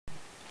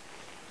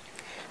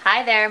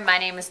Hi there, my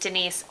name is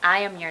Denise. I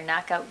am your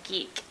knockout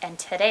geek, and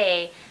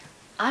today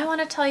I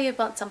want to tell you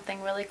about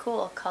something really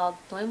cool called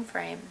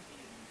BLOOMFRAME.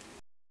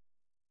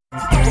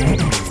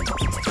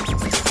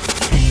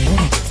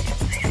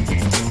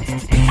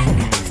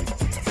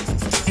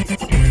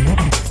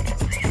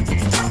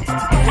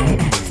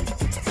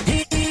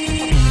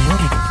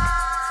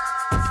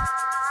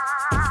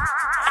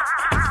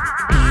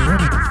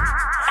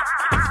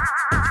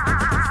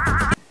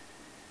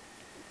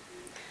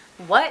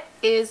 What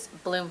is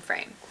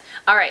BLOOMFRAME?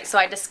 Alright, so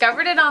I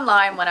discovered it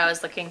online when I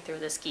was looking through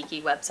this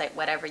geeky website,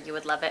 whatever, you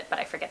would love it, but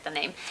I forget the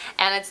name.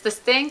 And it's this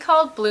thing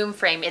called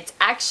BLOOMFRAME. It's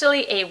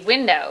actually a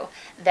window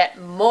that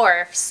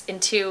morphs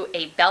into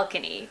a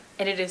balcony,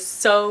 and it is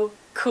so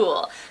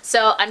cool.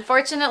 So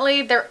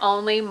unfortunately, they're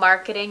only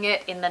marketing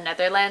it in the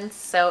Netherlands,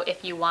 so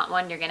if you want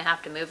one, you're gonna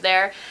have to move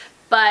there.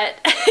 But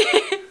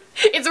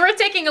it's worth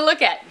taking a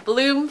look at.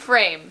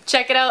 BLOOMFRAME.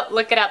 Check it out,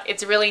 look it up.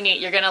 It's really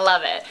neat. You're gonna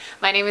love it.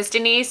 My name is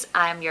Denise.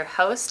 I'm your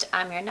host.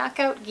 I'm your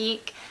knockout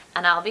geek,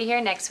 and I'll be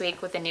here next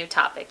week with a new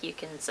topic. You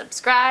can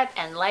subscribe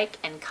and like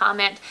and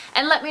comment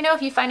and let me know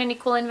if you find any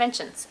cool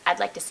inventions. I'd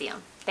like to see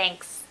them.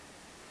 Thanks.